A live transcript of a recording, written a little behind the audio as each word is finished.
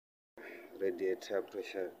radiator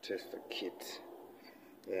pressure tester kit,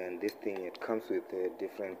 and this thing, it comes with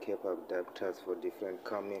different cap adapters for different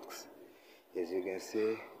comics. As you can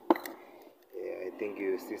see, I think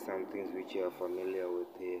you see some things which you are familiar with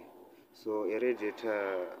here. So a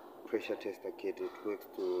radiator pressure tester kit, it works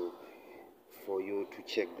for you to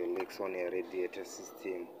check the leaks on a radiator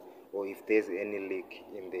system, or if there's any leak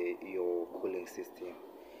in your cooling system,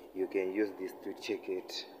 you can use this to check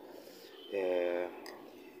it.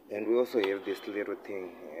 And we also have this little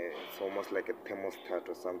thing, it's almost like a thermostat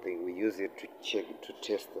or something. We use it to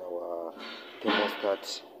test our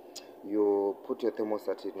thermostat. You put your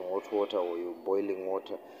thermostat in hot water or your boiling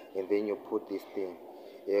water, and then you put this thing.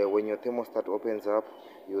 When your thermostat opens up,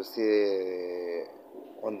 you see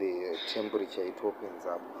on the temperature, it opens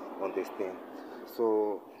up on this thing.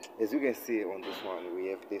 So as you can see on this one, we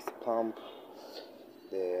have this pump.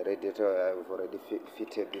 The radiator, I've already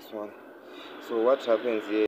fitted this one. So what happens here,